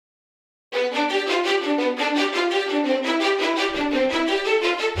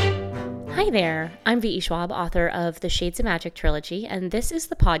there, I'm V.E. Schwab, author of the Shades of Magic trilogy, and this is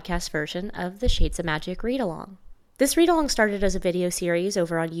the podcast version of the Shades of Magic read-along. This read-along started as a video series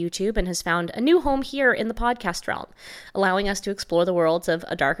over on YouTube and has found a new home here in the podcast realm, allowing us to explore the worlds of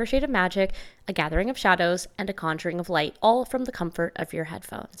A Darker Shade of Magic, A Gathering of Shadows, and A Conjuring of Light, all from the comfort of your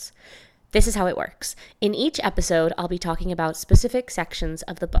headphones. This is how it works. In each episode, I'll be talking about specific sections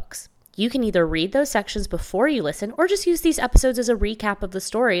of the books. You can either read those sections before you listen or just use these episodes as a recap of the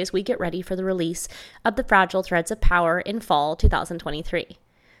story as we get ready for the release of The Fragile Threads of Power in fall 2023.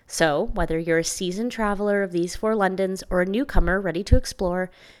 So, whether you're a seasoned traveler of these four Londons or a newcomer ready to explore,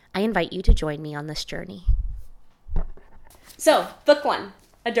 I invite you to join me on this journey. So, Book 1,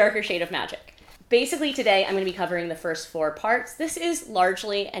 A Darker Shade of Magic. Basically, today I'm going to be covering the first four parts. This is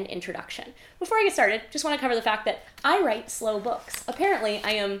largely an introduction. Before I get started, just want to cover the fact that I write slow books. Apparently,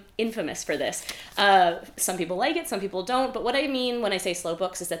 I am infamous for this. Some people like it, some people don't, but what I mean when I say slow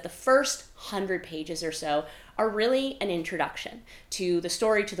books is that the first 100 pages or so are really an introduction to the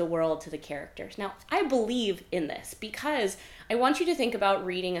story, to the world, to the characters. Now, I believe in this because I want you to think about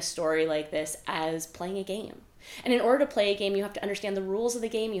reading a story like this as playing a game. And in order to play a game, you have to understand the rules of the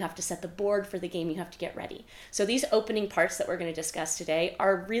game, you have to set the board for the game, you have to get ready. So these opening parts that we're going to discuss today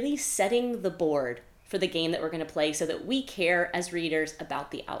are really setting the board for the game that we're going to play so that we care as readers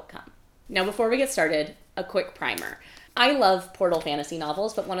about the outcome. Now, before we get started, a quick primer. I love portal fantasy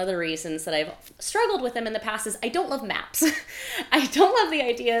novels, but one of the reasons that I've struggled with them in the past is I don't love maps. I don't love the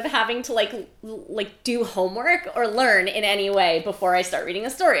idea of having to like do homework or learn in any way before I start reading a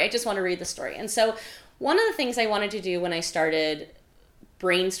story. I just want to read the story. And so one of the things I wanted to do when I started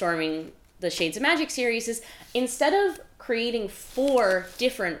brainstorming the Shades of Magic series is instead of creating 4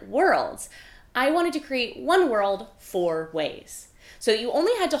 different worlds, I wanted to create one world 4 ways. So you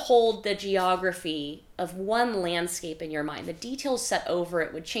only had to hold the geography of one landscape in your mind. The details set over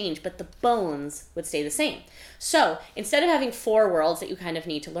it would change, but the bones would stay the same. So instead of having 4 worlds that you kind of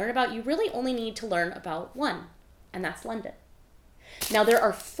need to learn about, you really only need to learn about one, and that's London. Now there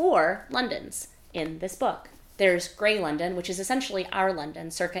are 4 Londons in this book. There's Grey London, which is essentially our London,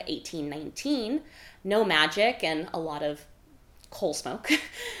 circa 1819. No magic and a lot of coal smoke.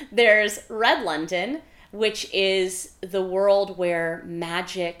 There's Red London, which is the world where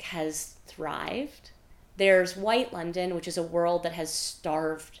magic has thrived. There's White London, which is a world that has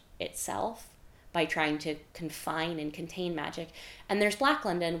starved itself by trying to confine and contain magic. And there's Black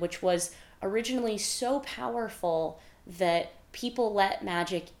London, which was originally so powerful that people let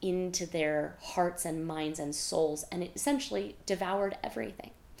magic into their hearts and minds and souls, and it essentially devoured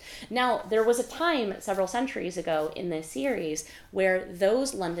everything. Now, there was a time several centuries ago in this series where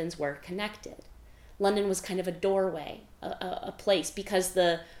those Londons were connected. London was kind of a doorway, a place, because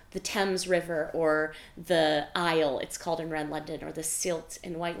the Thames River or the Isle, it's called in Red London, or the Silt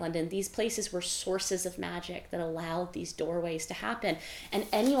in White London, these places were sources of magic that allowed these doorways to happen, and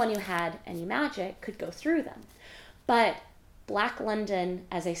anyone who had any magic could go through them. But Black London,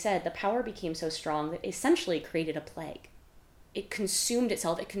 as I said, the power became so strong that essentially created a plague. It consumed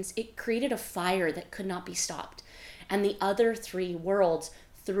itself. It created a fire that could not be stopped. And the other 3 worlds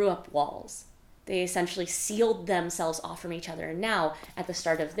threw up walls. They essentially sealed themselves off from each other. And now, at the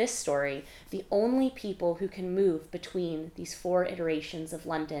start of this story, the only people who can move between these 4 iterations of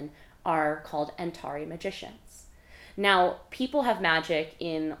London are called Antari magicians. Now, people have magic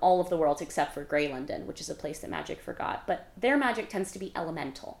in all of the worlds except for Grey London, which is a place that magic forgot, but their magic tends to be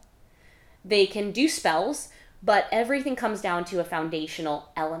elemental. They can do spells, but everything comes down to a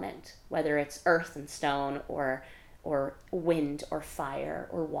foundational element, whether it's earth and stone or wind or fire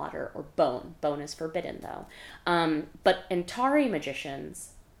or water or bone. Bone is forbidden, though. But Antari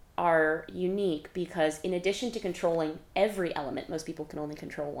magicians are unique because in addition to controlling every element, most people can only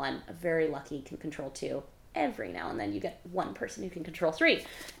control 1. A very lucky can control 2. Every now and then you get 1 person who can control 3.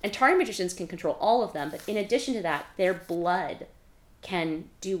 Antari magicians can control all of them, but in addition to that, their blood can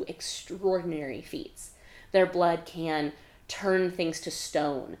do extraordinary feats. Their blood can turn things to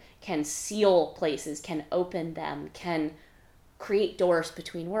stone, can seal places, can open them, can create doors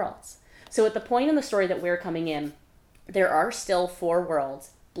between worlds. So at the point in the story that we're coming in, there are still 4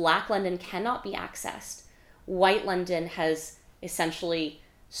 worlds. Black London cannot be accessed. White London has essentially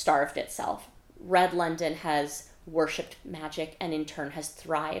starved itself. Red London has worshipped magic and in turn has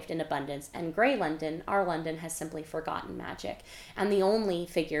thrived in abundance. And Grey London, our London, has simply forgotten magic. And the only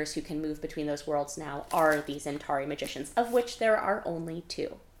figures who can move between those worlds now are these Antari magicians, of which there are only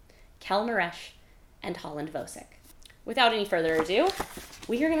 2, Kelmaresh and Holland Vosek. Without any further ado,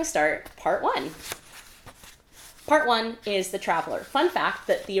 we are going to start part 1. Part 1 is the Traveler. Fun fact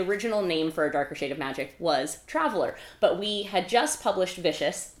that the original name for A Darker Shade of Magic was Traveler, but we had just published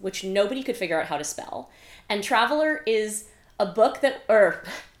Vicious, which nobody could figure out how to spell. And Traveler is a book that,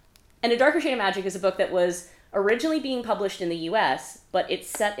 and A Darker Shade of Magic is a book that was originally being published in the US, but it's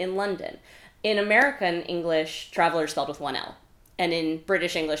set in London. In American English, Traveler is spelled with one L. And in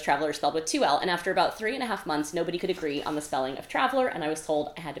British English, Traveler is spelled with two L. And after about 3.5 months, nobody could agree on the spelling of Traveler, and I was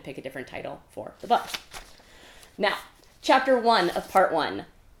told I had to pick a different title for the book. Now, chapter 1 of part 1.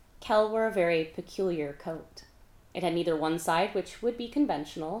 Kell wore a very peculiar coat. It had neither one side, which would be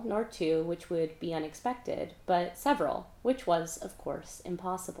conventional, nor two, which would be unexpected, but several, which was, of course,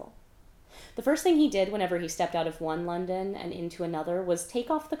 impossible. The first thing he did whenever he stepped out of one London and into another was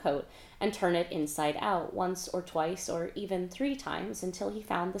take off the coat and turn it inside out once or twice or even 3 times until he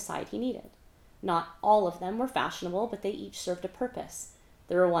found the side he needed. Not all of them were fashionable, but they each served a purpose.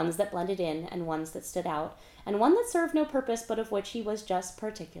 There were ones that blended in and ones that stood out, and one that served no purpose but of which he was just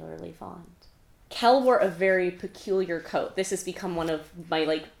particularly fond. Kell wore a very peculiar coat. This has become one of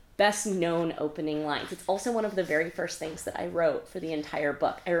my best known opening lines. It's also one of the very first things that I wrote for the entire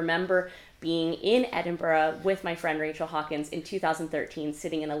book. I remember being in Edinburgh with my friend Rachel Hawkins in 2013,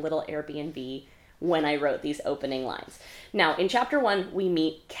 sitting in a little Airbnb when I wrote these opening lines. Now, in chapter 1, we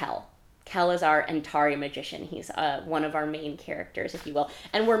meet Kell. Kell is our Antari magician. He's one of our main characters, if you will.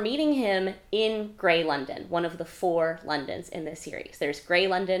 And we're meeting him in Grey London, one of the 4 Londons in this series. There's Grey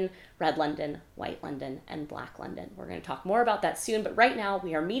London, Red London, White London, and Black London. We're going to talk more about that soon, but right now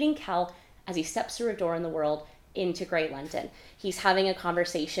we are meeting Kell as he steps through a door in the world into Grey London. He's having a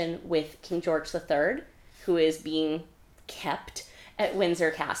conversation with King George III, who is being kept at Windsor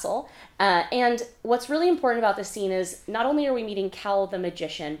Castle. And what's really important about this scene is not only are we meeting Kell the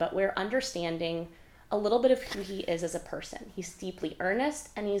magician, but we're understanding a little bit of who he is as a person. He's deeply earnest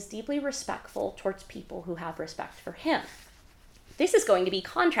and he's deeply respectful towards people who have respect for him. This is going to be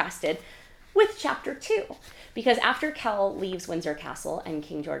contrasted with chapter 2, because after Kell leaves Windsor Castle and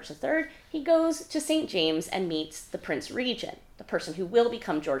King George III, he goes to St. James and meets the Prince Regent, the person who will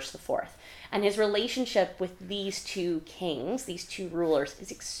become George IV. And his relationship with these 2 kings, these 2 rulers, is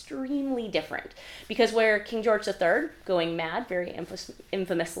extremely different. Because where King George III, going mad very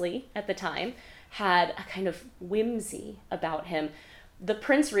infamously at the time, had a kind of whimsy about him, the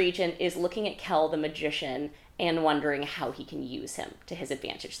Prince Regent is looking at Kell the magician and wondering how he can use him to his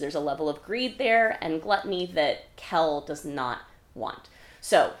advantage. There's a level of greed there and gluttony that Kell does not want.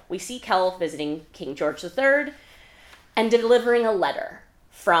 So we see Kell visiting King George III and delivering a letter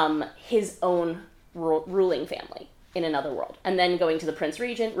from his own ruling family in another world, and then going to the Prince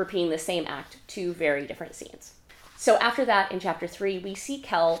Regent, repeating the same act, 2 very different scenes. So after that, in chapter 3, we see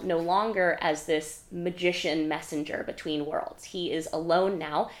Kell no longer as this magician messenger between worlds. He is alone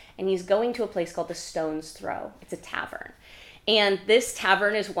now, and he's going to a place called the Stone's Throw. It's a tavern. And this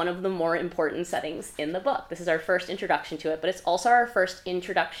tavern is one of the more important settings in the book. This is our first introduction to it, but it's also our first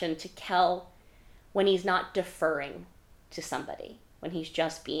introduction to Kell when he's not deferring to somebody, when he's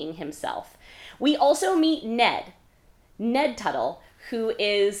just being himself. We also meet Ned Tuttle, who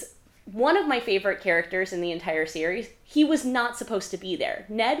is one of my favorite characters in the entire series. He was not supposed to be there.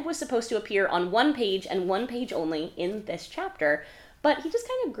 Ned was supposed to appear on 1 page and 1 page only in this chapter, but he just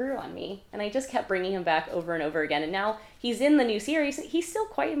kind of grew on me, and I just kept bringing him back over and over again, and now he's in the new series. He's still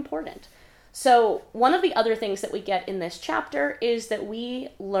quite important. So one of the other things that we get in this chapter is that we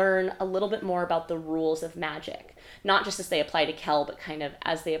learn a little bit more about the rules of magic, not just as they apply to Kell, but kind of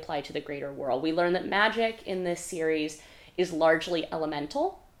as they apply to the greater world. We learn that magic in this series is largely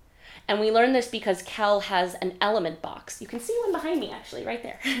elemental, and we learn this because Kell has an element box. You can see one behind me, actually, right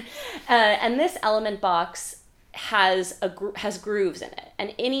there. And this element box has grooves in it,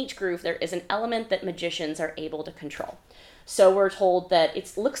 and in each groove there is an element that magicians are able to control. So we're told that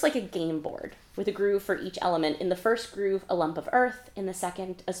it looks like a game board with a groove for each element. In the first groove, a lump of earth. In the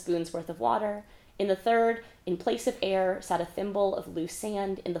second, a spoon's worth of water. In the third, in place of air, sat a thimble of loose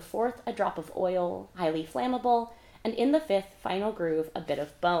sand. In the fourth, a drop of oil, highly flammable. And in the fifth, final groove, a bit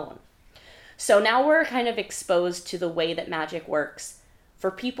of bone. So now we're kind of exposed to the way that magic works for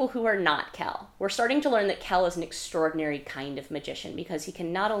people who are not Kell. We're starting to learn that Kell is an extraordinary kind of magician because he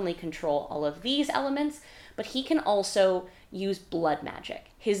can not only control all of these elements, but he can also use blood magic.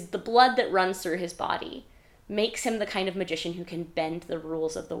 The blood that runs through his body makes him the kind of magician who can bend the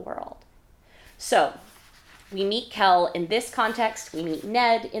rules of the world. So we meet Kell in this context, we meet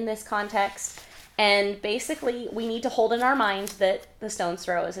Ned in this context, and basically we need to hold in our mind that the Stone's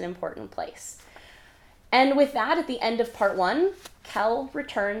Throw is an important place. And with that, at the end of part 1, Kell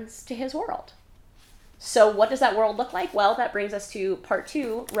returns to his world. So what does that world look like? Well, that brings us to part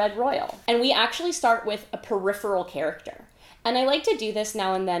 2, Red Royal. And we actually start with a peripheral character. And I like to do this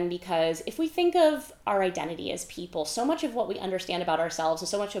now and then because if we think of our identity as people, so much of what we understand about ourselves and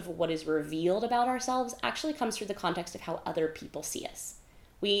so much of what is revealed about ourselves actually comes through the context of how other people see us.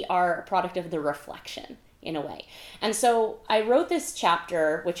 We are a product of the reflection, in a way. And so I wrote this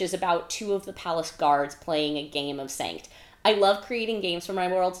chapter, which is about 2 of the palace guards playing a game of Sanct. I love creating games for my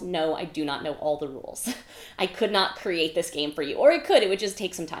worlds. No, I do not know all the rules. I could not create this game for you. Or it could, it would just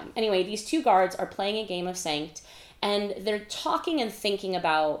take some time. Anyway, these 2 guards are playing a game of Sanct, and they're talking and thinking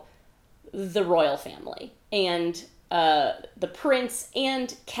about the royal family. And the prince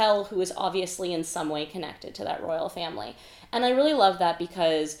and Kell, who is obviously in some way connected to that royal family. And I really love that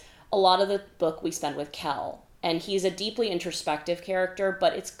because a lot of the book we spend with Kell. And he's a deeply introspective character,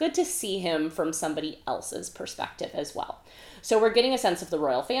 but it's good to see him from somebody else's perspective as well. So we're getting a sense of the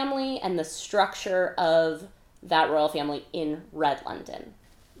royal family and the structure of that royal family in Red London.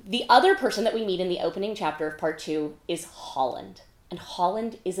 The other person that we meet in the opening chapter of part 2 is Holland. And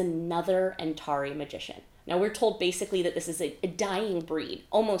Holland is another Antari magician. Now we're told basically that this is a dying breed,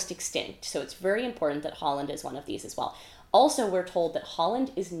 almost extinct. So it's very important that Holland is one of these as well. Also, we're told that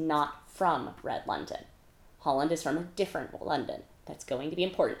Holland is not from Red London. Holland is from a different London. That's going to be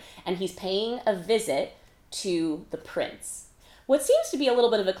important. And he's paying a visit to the prince. What seems to be a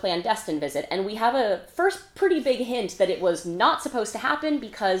little bit of a clandestine visit, and we have a first pretty big hint that it was not supposed to happen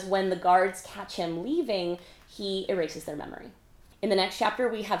because when the guards catch him leaving, he erases their memory. In the next chapter,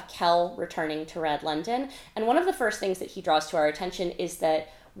 we have Kell returning to Red London, and one of the first things that he draws to our attention is that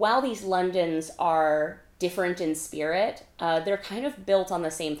while these Londons are different in spirit, they're kind of built on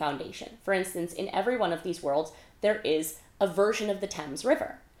the same foundation. For instance, in every one of these worlds, there is a version of the Thames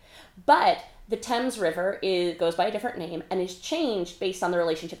River. But the Thames River goes by a different name and is changed based on the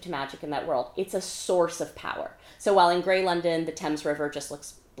relationship to magic in that world. It's a source of power. So while in Grey London, the Thames River just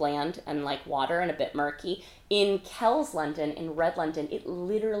looks bland and like water and a bit murky, in Kell's London, in Red London, it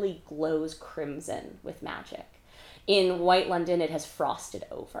literally glows crimson with magic. In White London, it has frosted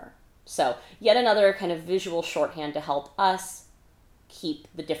over. So yet another kind of visual shorthand to help us keep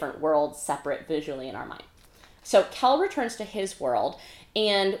the different worlds separate visually in our mind. So Kell returns to his world,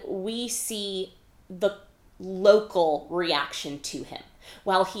 and we see the local reaction to him.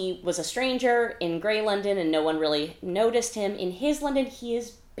 While he was a stranger in Grey London and no one really noticed him, in his London he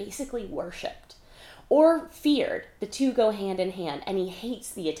is basically worshipped or feared. The 2 go hand in hand, and he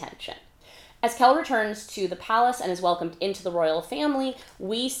hates the attention. As Kell returns to the palace and is welcomed into the royal family,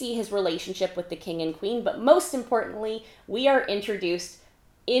 we see his relationship with the king and queen, but most importantly, we are introduced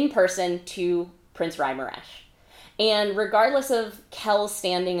in person to Prince Raimaresh. And regardless of Kell's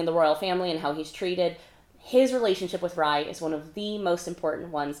standing in the royal family and how he's treated, his relationship with Rai is one of the most important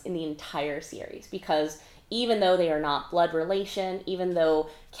ones in the entire series, because even though they are not blood relation, even though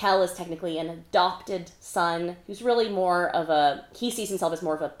Kell is technically an adopted son who's really he sees himself as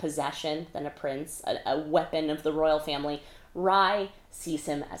more of a possession than a prince, a weapon of the royal family, Rai sees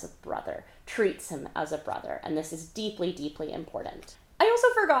him as a brother, treats him as a brother, and this is deeply, deeply important. I also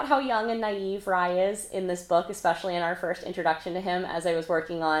forgot how young and naive Rai is in this book, especially in our first introduction to him as I was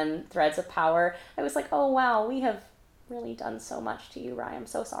working on Threads of Power. I was like, oh wow, we have really done so much to you, Rai. I'm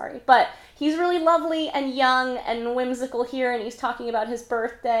so sorry. But he's really lovely and young and whimsical here, and he's talking about his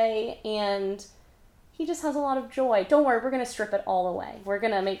birthday, and he just has a lot of joy. Don't worry, we're going to strip it all away. We're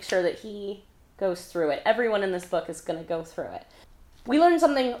going to make sure that he goes through it. Everyone in this book is going to go through it. We learn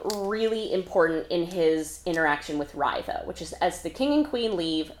something really important in his interaction with Rai, though, which is as the king and queen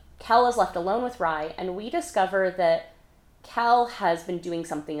leave, Kell is left alone with Rai, and we discover that Kell has been doing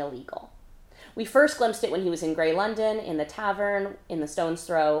something illegal. We first glimpsed it when he was in Grey London, in the tavern, in the Stone's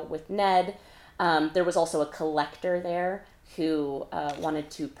Throw with Ned. There was also a collector there who wanted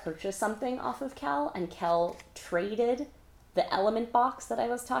to purchase something off of Kell, and Kell traded the element box that I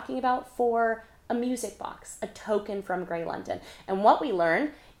was talking about for a music box, a token from Grey London. And what we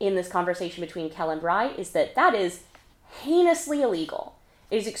learn in this conversation between Kell and Rai is that that is heinously illegal.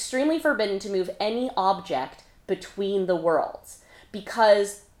 It is extremely forbidden to move any object between the worlds,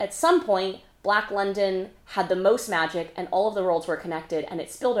 because at some point, Black London had the most magic and all of the worlds were connected, and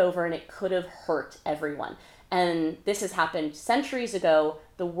it spilled over and it could have hurt everyone. And this has happened centuries ago.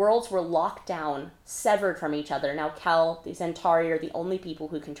 The worlds were locked down, severed from each other. Now Kell, the Antari, are the only people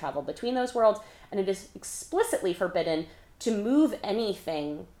who can travel between those worlds, and it is explicitly forbidden to move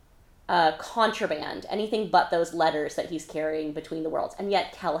anything contraband, anything but those letters that he's carrying between the worlds. And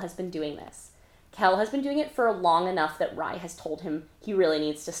yet Kell has been doing this. Kel has been doing it for long enough that Rai has told him he really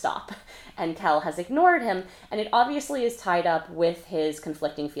needs to stop, and Kel has ignored him, and it obviously is tied up with his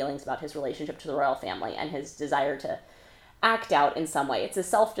conflicting feelings about his relationship to the royal family and his desire to act out in some way. It's a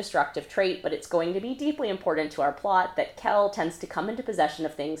self-destructive trait, but it's going to be deeply important to our plot that Kel tends to come into possession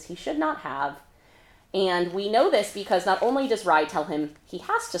of things he should not have. And we know this because not only does Rai tell him he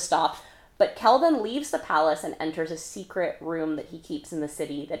has to stop, but Kel then leaves the palace and enters a secret room that he keeps in the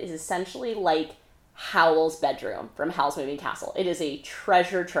city that is essentially like Howl's bedroom from Howl's Moving Castle. It is a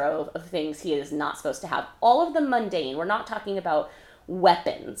treasure trove of things he is not supposed to have. All of them mundane. We're not talking about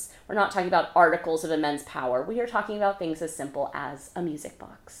weapons. We're not talking about articles of immense power. We are talking about things as simple as a music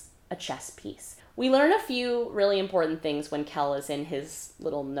box, a chess piece. We learn a few really important things when Kel is in his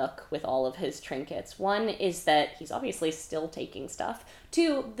little nook with all of his trinkets. One is that he's obviously still taking stuff.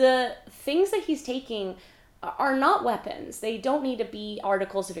 Two, the things that he's taking are not weapons. They don't need to be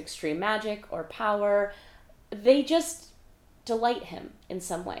articles of extreme magic or power. They just delight him in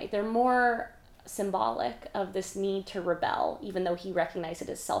some way. They're more symbolic of this need to rebel, even though he recognizes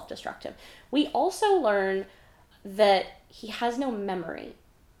it as self-destructive. We also learn that he has no memory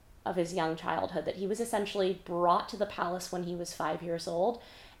of his young childhood, that he was essentially brought to the palace when he was 5 years old,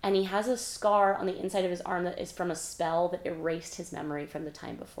 and he has a scar on the inside of his arm that is from a spell that erased his memory from the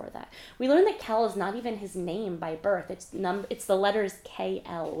time before that. We learn that Kel is not even his name by birth. It's the letters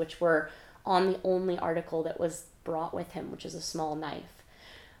KL, which were on the only article that was brought with him, which is a small knife.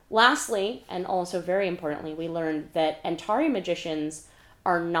 Lastly, and also very importantly, we learned that Antari magicians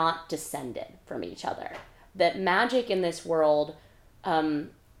are not descended from each other. That magic in this world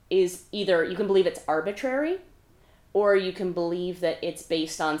is either, you can believe it's arbitrary, or you can believe that it's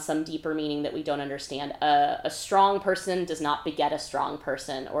based on some deeper meaning that we don't understand. A strong person does not beget a strong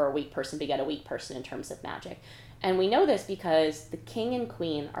person, or a weak person beget a weak person in terms of magic. And we know this because the king and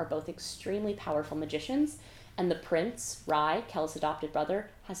queen are both extremely powerful magicians, and the prince, Rai, Kel's adopted brother,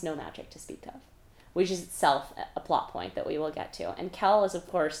 has no magic to speak of, which is itself a plot point that we will get to. And Kel is, of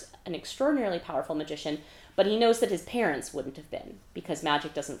course, an extraordinarily powerful magician, but he knows that his parents wouldn't have been, because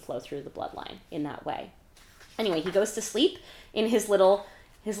magic doesn't flow through the bloodline in that way. Anyway, he goes to sleep in his little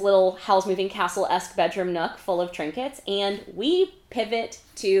Howl's Moving Castle-esque bedroom nook full of trinkets, and we pivot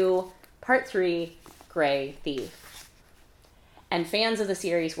to part 3, Grey Thief. And fans of the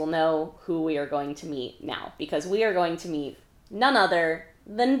series will know who we are going to meet now, because we are going to meet none other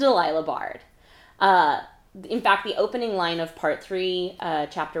than Delilah Bard. In fact, the opening line of part 3,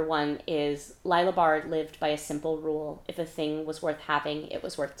 chapter 1, is Lila Bard lived by a simple rule. If a thing was worth having, it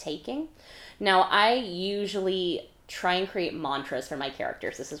was worth taking. Now, I usually try and create mantras for my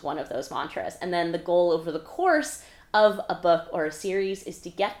characters. This is one of those mantras. And then the goal over the course of a book or a series is to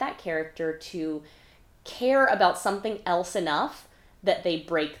get that character to care about something else enough that they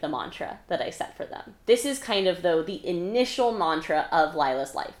break the mantra that I set for them. This is kind of, though, the initial mantra of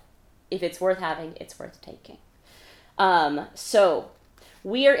Lila's life. If it's worth having, it's worth taking. So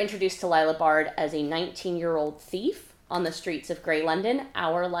we are introduced to Lila Bard as a 19-year-old thief on the streets of Grey London,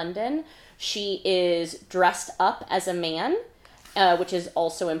 our London. She is dressed up as a man, which is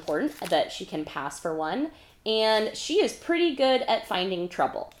also important that she can pass for one. And she is pretty good at finding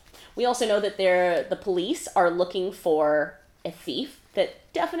trouble. We also know that the police are looking for a thief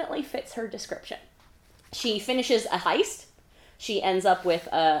that definitely fits her description. She finishes a heist. She ends up with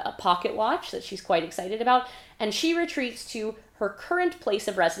a pocket watch that she's quite excited about, and she retreats to her current place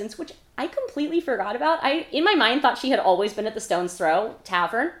of residence, which I completely forgot about. I, in my mind, thought she had always been at the Stone's Throw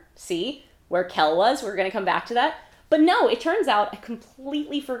Tavern, where Kel was. We're going to come back to that. But no, it turns out I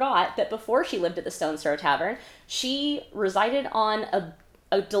completely forgot that before she lived at the Stone's Throw Tavern, she resided on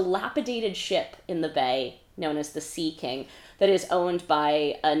a dilapidated ship in the bay known as the Sea King that is owned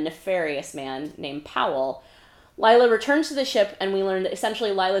by a nefarious man named Powell. Lila returns to the ship, and we learn that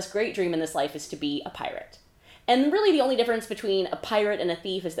essentially Lila's great dream in this life is to be a pirate. And really the only difference between a pirate and a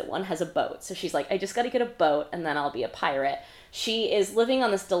thief is that one has a boat. So she's like, I just got to get a boat, and then I'll be a pirate. She is living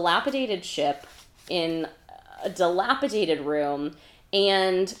on this dilapidated ship in a dilapidated room,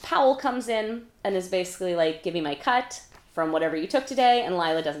 and Powell comes in and is basically like, give me my cut from whatever you took today, and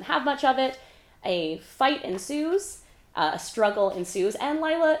Lila doesn't have much of it. A fight ensues, a struggle ensues, and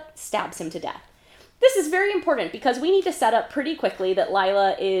Lila stabs him to death. This is very important because we need to set up pretty quickly that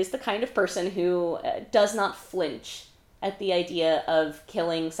Lila is the kind of person who does not flinch at the idea of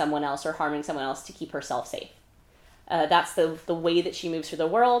killing someone else or harming someone else to keep herself safe. That's the way that she moves through the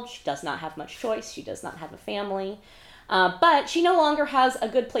world. She does not have much choice. She does not have a family. But she no longer has a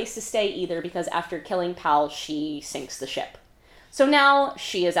good place to stay either, because after killing Powell, she sinks the ship. So now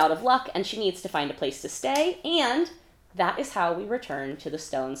she is out of luck and she needs to find a place to stay, and that is how we return to the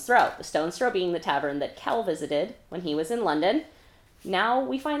Stone's Throw. The Stone's Throw being the tavern that Kell visited when he was in London. Now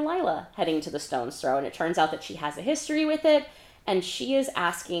we find Lila heading to the Stone's Throw, and it turns out that she has a history with it, and she is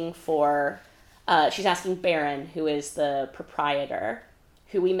asking she's asking Baron, who is the proprietor,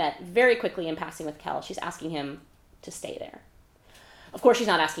 who we met very quickly in passing with Kell, she's asking him to stay there. Of course, she's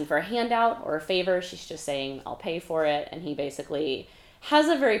not asking for a handout or a favor, she's just saying, I'll pay for it, and he basically has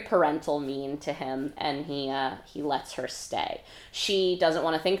a very parental mien to him, and he lets her stay. She doesn't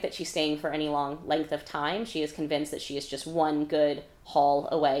want to think that she's staying for any long length of time. She is convinced that she is just one good haul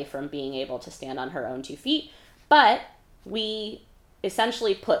away from being able to stand on her own 2 feet. But we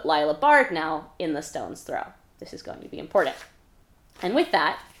essentially put Lila Bard now in the Stone's Throw. This is going to be important. And with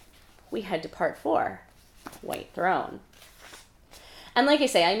that, we head to part 4, White Throne. And like I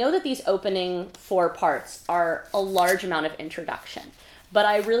say, I know that these opening 4 parts are a large amount of introduction. But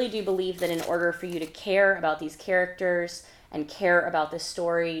I really do believe that in order for you to care about these characters and care about this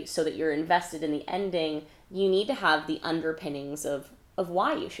story so that you're invested in the ending, you need to have the underpinnings of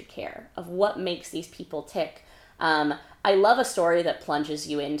why you should care, of what makes these people tick. I love a story that plunges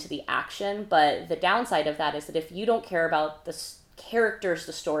you into the action, but the downside of that is that if you don't care about the characters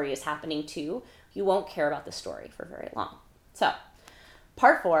the story is happening to, you won't care about the story for very long. So,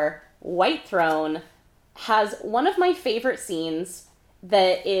 part 4, White Throne, has one of my favorite scenes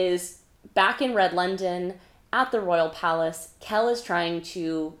that is back in Red London at the Royal Palace. Kell is trying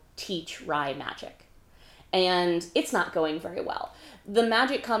to teach Rye magic, and it's not going very well. The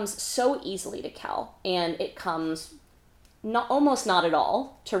magic comes so easily to Kell, and it comes almost not at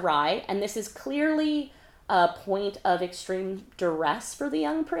all to Rye, and this is clearly a point of extreme duress for the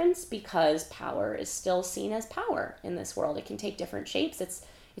young prince, because power is still seen as power in this world. It can take different shapes. It's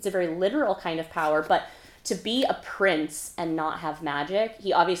a very literal kind of power, but to be a prince and not have magic,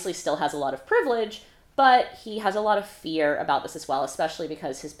 he obviously still has a lot of privilege, but he has a lot of fear about this as well, especially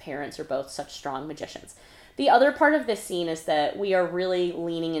because his parents are both such strong magicians. The other part of this scene is that we are really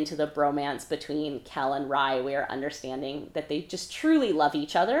leaning into the bromance between Kell and Rye. We are understanding that they just truly love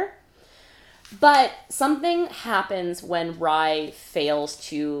each other. But something happens when Rye fails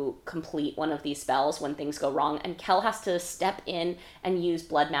to complete one of these spells, when things go wrong, and Kell has to step in and use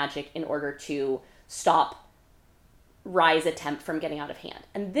blood magic in order to stop Rye's attempt from getting out of hand.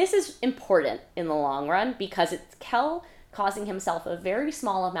 And this is important in the long run because it's Kell causing himself a very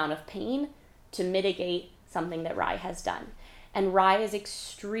small amount of pain to mitigate something that Rye has done. And Rye is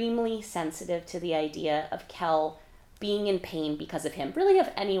extremely sensitive to the idea of Kell being in pain because of him, really of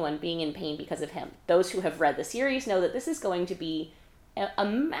anyone being in pain because of him. Those who have read the series know that this is going to be a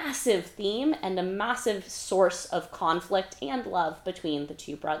massive theme and a massive source of conflict and love between the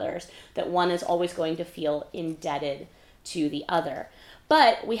 2 brothers, that one is always going to feel indebted to the other.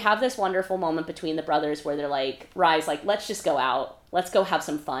 But we have this wonderful moment between the brothers where they're like, Rye's like, let's just go out, let's go have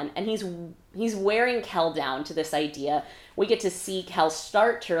some fun, and he's wearing Kell down to this idea. We get to see Kell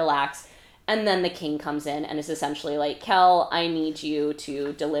start to relax, and then the king comes in and is essentially like, Kell, I need you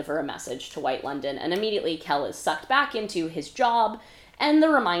to deliver a message to White London. And immediately Kell is sucked back into his job and the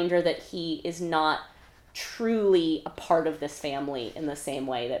reminder that he is not truly a part of this family in the same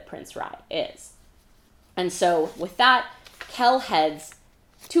way that Prince Rye is. And so with that, Kell heads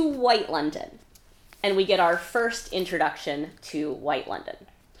to White London, and we get our first introduction to White London.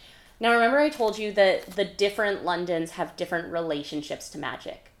 Now remember I told you that the different Londons have different relationships to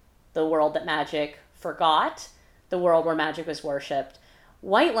magic. The world that magic forgot, the world where magic was worshipped.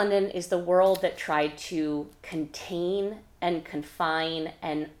 White London is the world that tried to contain and confine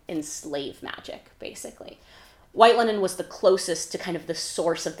and enslave magic, basically. White London was the closest to kind of the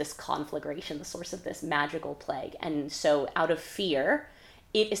source of this conflagration, the source of this magical plague. And so out of fear,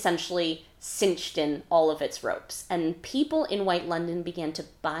 it essentially cinched in all of its ropes. And people in White London began to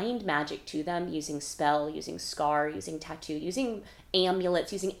bind magic to them using spell, using scar, using tattoo, using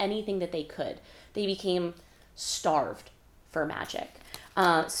amulets, using anything that they could. They became starved for magic.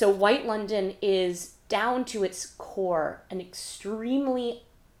 So White London is down to its core an extremely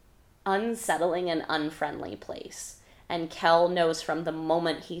unsettling and unfriendly place. And Kell knows from the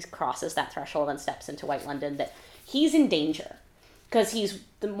moment he crosses that threshold and steps into White London that he's in danger. Because he's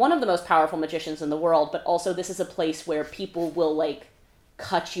one of the most powerful magicians in the world, but also this is a place where people will,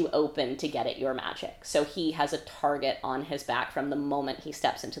 cut you open to get at your magic. So he has a target on his back from the moment he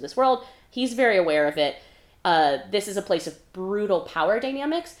steps into this world. He's very aware of it. This is a place of brutal power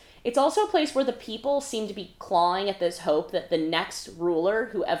dynamics. It's also a place where the people seem to be clawing at this hope that the next ruler,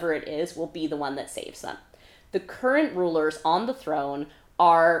 whoever it is, will be the one that saves them. The current rulers on the throne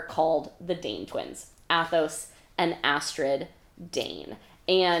are called the Dane twins, Athos and Astrid Dane.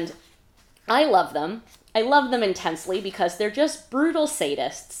 And I love them. I love them intensely because they're just brutal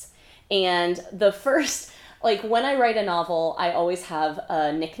sadists. And the first, like, when I write a novel, I always have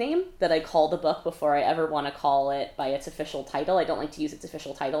a nickname that I call the book before I ever want to call it by its official title. I don't like to use its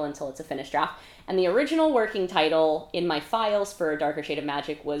official title until it's a finished draft. And the original working title in my files for A Darker Shade of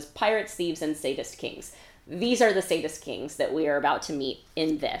Magic was Pirates, Thieves, and Sadist Kings. These are the sadist kings that we are about to meet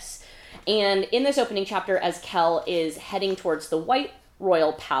in this. And in this opening chapter, as Kell is heading towards the White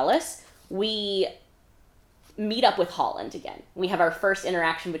Royal Palace, we meet up with Holland again. We have our first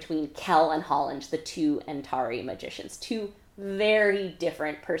interaction between Kell and Holland, the two Antari magicians, two very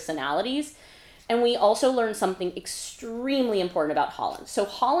different personalities. And we also learn something extremely important about Holland. So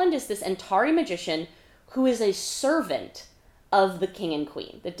Holland is this Antari magician who is a servant of the king and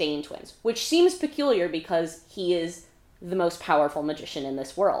queen, the Dane twins, which seems peculiar because he is the most powerful magician in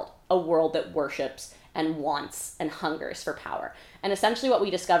this world, a world that worships and wants and hungers for power. And essentially what we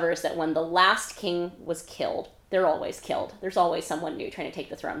discover is that when the last king was killed, they're always killed. There's always someone new trying to take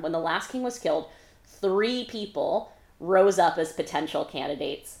the throne. When the last king was killed, 3 people rose up as potential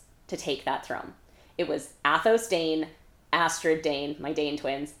candidates to take that throne. It was Athos Dane, Astrid Dane, my Dane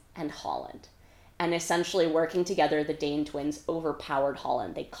twins, and Holland. And essentially working together, the Dane twins overpowered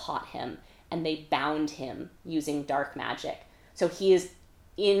Holland. They caught him and they bound him using dark magic. So he is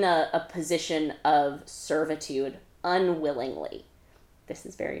in a position of servitude unwillingly. This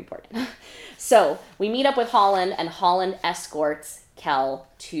is very important. So we meet up with Holland, and Holland escorts Kell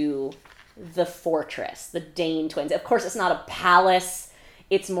to the fortress, the Dane twins. Of course, it's not a palace.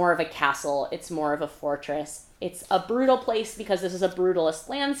 It's more of a castle. It's more of a fortress. It's a brutal place because this is a brutalist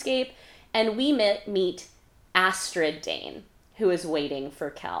landscape. And we meet Astrid Dane, who is waiting for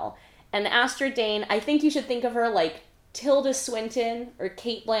Kell. And Astrid Dane, I think you should think of her like Tilda Swinton or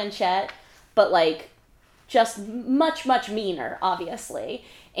Cate Blanchett, but like just much, much meaner, obviously.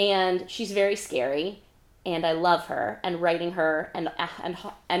 And she's very scary, and I love her. And writing her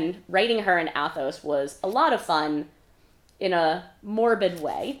and writing her in Athos was a lot of fun in a morbid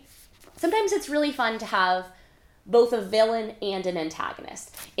way. Sometimes it's really fun to have both a villain and an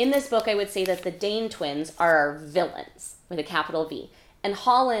antagonist. In this book, I would say that the Dane twins are our villains, with a capital V. And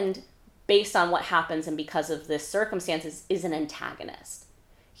Holland, based on what happens and because of this circumstances, is an antagonist.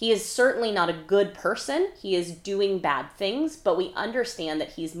 He is certainly not a good person. He is doing bad things, but we understand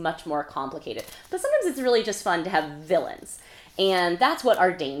that he's much more complicated. But sometimes it's really just fun to have villains. And that's what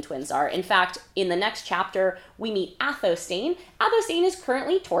our Dane twins are. In fact, in the next chapter, we meet Athos Dane. Athos Dane is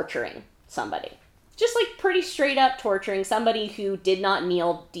currently torturing somebody. Just like pretty straight up torturing somebody who did not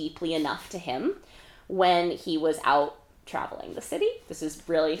kneel deeply enough to him when he was out traveling the city. This is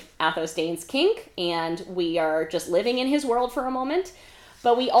really Athos Dane's kink, and we are just living in his world for a moment.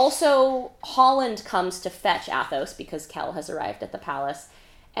 But we also, Holland comes to fetch Athos because Kell has arrived at the palace.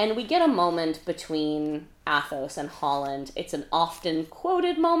 And we get a moment between Athos and Holland. It's an often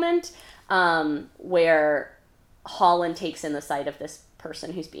quoted moment where Holland takes in the sight of this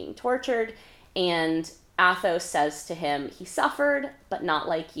person who's being tortured. And Athos says to him, he suffered, but not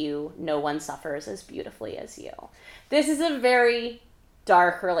like you. No one suffers as beautifully as you. This is a very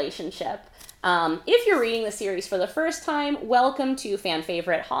dark relationship. If you're reading the series for the first time, welcome to fan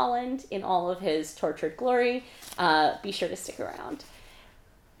favorite Holland in all of his tortured glory. Be sure to stick around.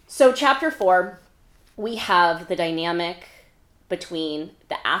 So chapter 4, we have the dynamic between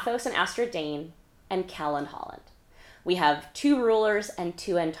the Athos and Astrid Dane and Kell and Holland. We have 2 rulers and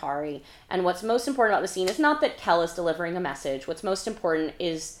 2 Antari. And what's most important about the scene is not that Kell is delivering a message. What's most important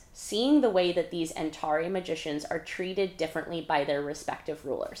is seeing the way that these Antari magicians are treated differently by their respective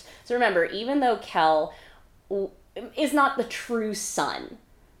rulers. So remember, even though Kell is not the true son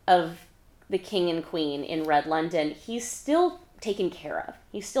of the king and queen in Red London, he's still taken care of.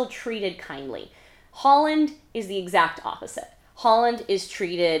 He's still treated kindly. Holland is the exact opposite. Holland is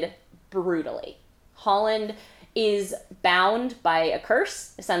treated brutally. Holland is bound by a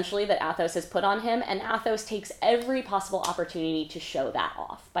curse, essentially, that Athos has put on him, and Athos takes every possible opportunity to show that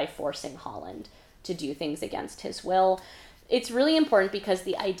off by forcing Holland to do things against his will. It's really important because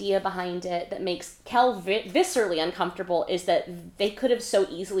the idea behind it that makes Kell viscerally uncomfortable is that they could have so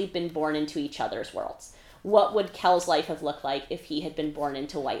easily been born into each other's worlds. What would Kell's life have looked like if he had been born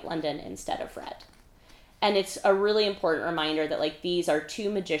into White London instead of Red? And it's a really important reminder that like these are 2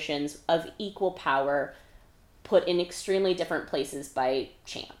 magicians of equal power put in extremely different places by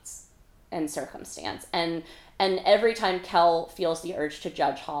chance and circumstance. And every time Kell feels the urge to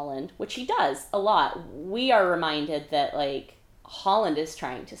judge Holland, which he does a lot, we are reminded that like Holland is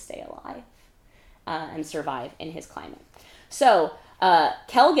trying to stay alive and survive in his climate. So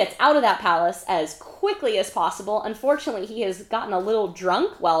Kell gets out of that palace as quickly as possible. Unfortunately, he has gotten a little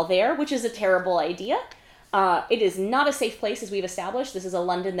drunk while there, which is a terrible idea. It is not a safe place, as we've established. This is a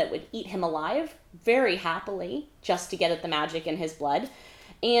London that would eat him alive very happily just to get at the magic in his blood.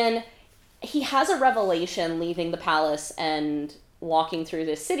 And he has a revelation leaving the palace and walking through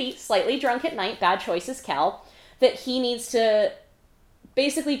this city, slightly drunk at night, bad choices, Cal, that he needs to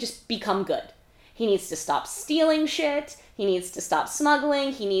basically just become good. He needs to stop stealing shit. He needs to stop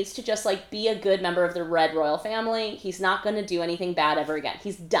smuggling. He needs to just, like, be a good member of the Red Royal family. He's not going to do anything bad ever again.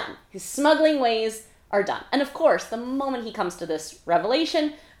 He's done. His smuggling ways are done. And of course, the moment he comes to this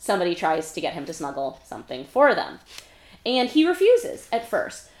revelation, somebody tries to get him to smuggle something for them. And he refuses at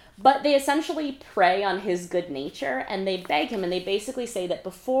first. But they essentially prey on his good nature, and they beg him, and they basically say that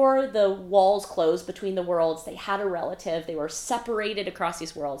before the walls closed between the worlds, they had a relative. They were separated across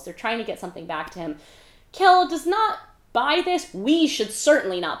these worlds. They're trying to get something back to him. Kel does not buy this. We should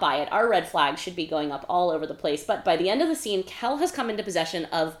certainly not buy it. Our red flag should be going up all over the place. But by the end of the scene, Kel has come into possession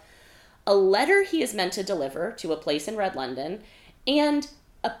of a letter he is meant to deliver to a place in Red London, and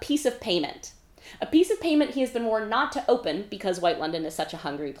a piece of payment. A piece of payment he has been warned not to open because White London is such a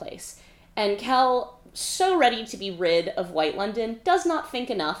hungry place. And Kel, so ready to be rid of White London, does not think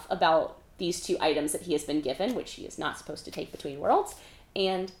enough about these two items that he has been given, which he is not supposed to take between worlds,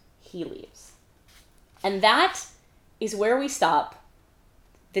 and he leaves. And that is where we stop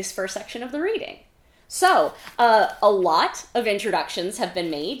this first section of the reading. So, a lot of introductions have been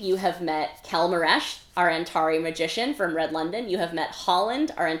made. You have met Kel Maresh, our Antari magician from Red London. You have met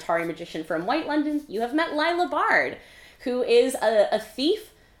Holland, our Antari magician from White London. You have met Lila Bard, who is a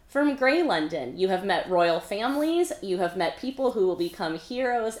thief from Grey London. You have met royal families. You have met people who will become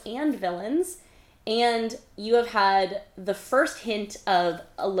heroes and villains. And you have had the first hint of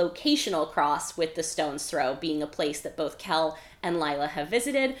a locational cross with the Stone's Throw being a place that both Kel and Lila have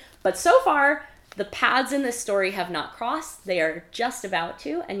visited. But so far, the paths in this story have not crossed. They are just about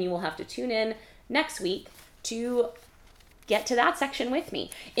to, and you will have to tune in next week to get to that section with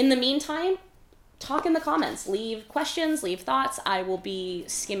me. In the meantime, talk in the comments. Leave questions, leave thoughts. I will be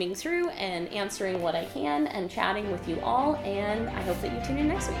skimming through and answering what I can and chatting with you all, and I hope that you tune in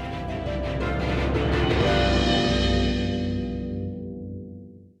next week.